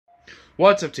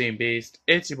What's up, Team Beast?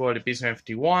 It's your boy, the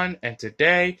Beast51, and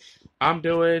today I'm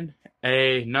doing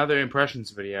another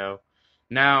impressions video.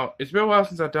 Now, it's been a while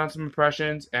since I've done some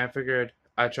impressions, and I figured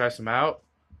I'd try some out.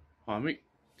 Let me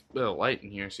put a little light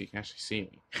in here so you can actually see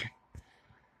me.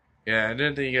 Yeah, I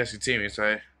didn't think you guys could see me,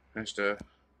 so I just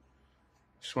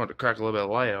wanted to crack a little bit of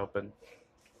light open.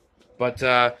 But,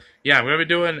 yeah, I'm going to be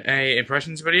doing a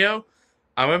impressions video.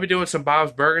 I'm going to be doing some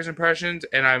Bob's Burgers impressions,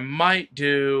 and I might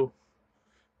do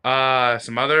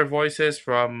some other voices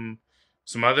from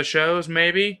some other shows,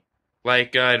 maybe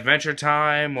like Adventure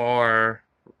Time or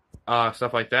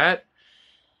stuff like that.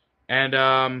 And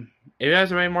if you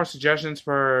guys have any more suggestions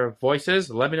for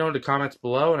voices, let me know in the comments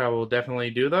below, and I will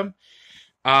definitely do them.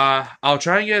 I'll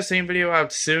try and get a singing video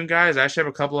out soon, guys. I actually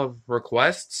have a couple of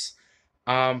requests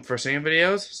for singing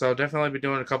videos, so I'll definitely be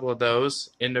doing a couple of those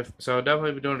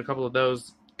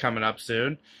coming up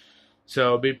soon.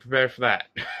 So be prepared for that.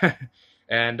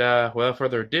 And without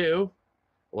further ado,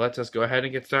 let us go ahead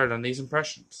and get started on these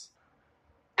impressions.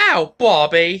 Oh,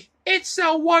 Bobby, it's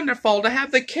so wonderful to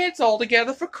have the kids all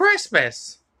together for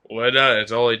Christmas. Linda,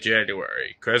 it's only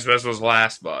January. Christmas was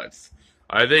last month.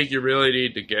 I think you really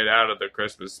need to get out of the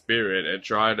Christmas spirit and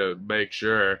try to make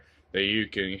sure that you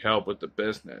can help with the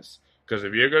business. Because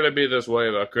if you're going to be this way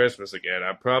about Christmas again,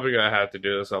 I'm probably going to have to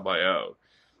do this on my own.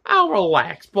 Oh,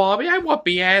 relax, Bobby. I won't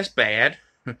be as bad.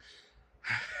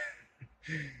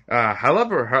 I love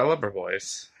her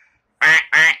voice.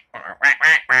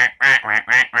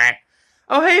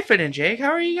 Oh, hey, Finn and Jake,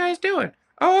 how are you guys doing?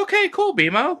 Oh, okay, cool,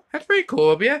 BMO. That's pretty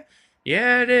cool of you.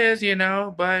 Yeah, it is,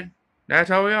 but that's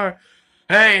how we are.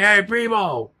 Hey,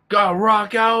 Primo, gotta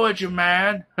rock out with you,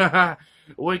 man.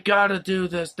 We gotta do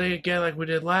this thing again like we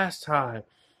did last time.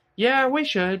 Yeah, we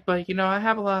should, but, I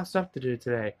have a lot of stuff to do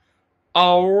today.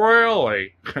 Oh,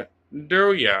 really?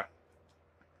 Do ya?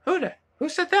 Who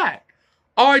said that?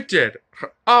 I did.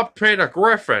 I'm Peter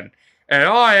Griffin, and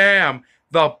I am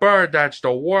the bird that's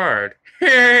the word.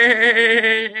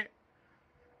 Hey,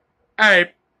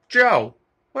 Joe,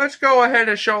 let's go ahead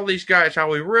and show these guys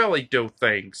how we really do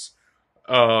things.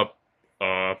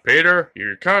 Peter,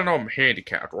 you kind of know I'm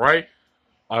handicapped, right?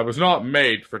 I was not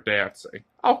made for dancing.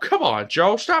 Oh, come on,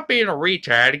 Joe, stop being a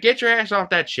retard and get your ass off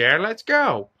that chair. Let's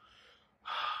go.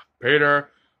 Peter,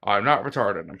 I'm not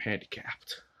retarded, I'm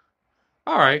handicapped.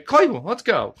 Alright, Cleveland, let's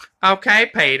go. Okay,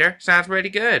 Peter. Sounds pretty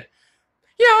good.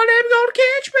 Y'all never gonna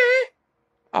catch me.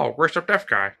 Oh, wrist up deaf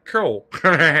guy. Cool.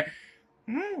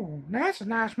 That's a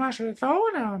nice muscle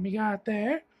throwing arm you got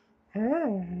there.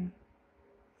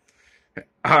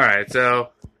 Alright, so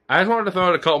I just wanted to throw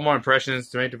in a couple more impressions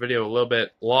to make the video a little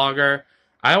bit longer.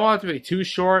 I don't want it to be too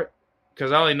short,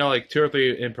 because I only know like 2 or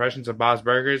 3 impressions of Bob's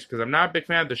Burgers, because I'm not a big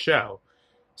fan of the show,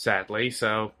 sadly.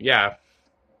 So, yeah,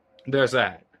 there's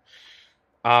that.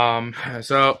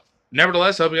 So,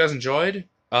 nevertheless, I hope you guys enjoyed.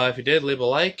 If you did, leave a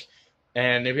like.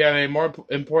 And if you have any more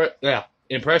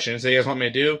impressions that you guys want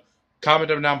me to do, comment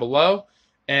them down below.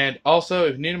 And also,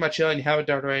 if you're new to my channel and you haven't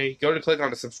done already, go to click on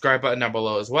the subscribe button down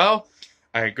below as well.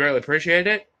 I greatly appreciate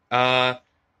it. I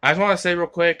just want to say real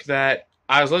quick that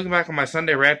I was looking back on my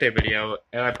Sunday Rant Day video,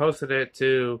 and I posted it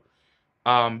to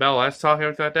Bell Let's Talk and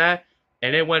everything like that.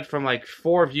 And it went from like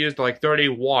 4 views to like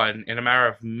 31 in a matter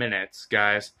of minutes,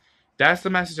 guys. That's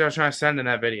the message I was trying to send in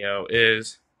that video,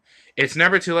 is it's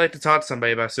never too late to talk to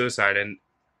somebody about suicide. And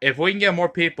if we can get more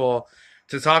people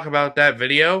to talk about that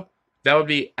video, that would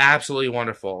be absolutely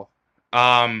wonderful.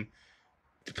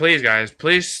 Please, guys,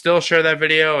 please still share that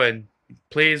video, and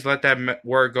please let that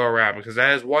word go around, because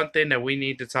that is one thing that we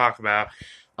need to talk about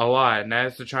a lot, and that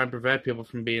is to try and prevent people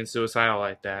from being suicidal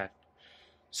like that.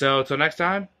 So, until next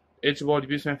time, it's your boy,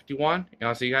 Beast51, and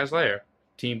I'll see you guys later.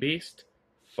 Team Beast,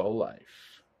 for life.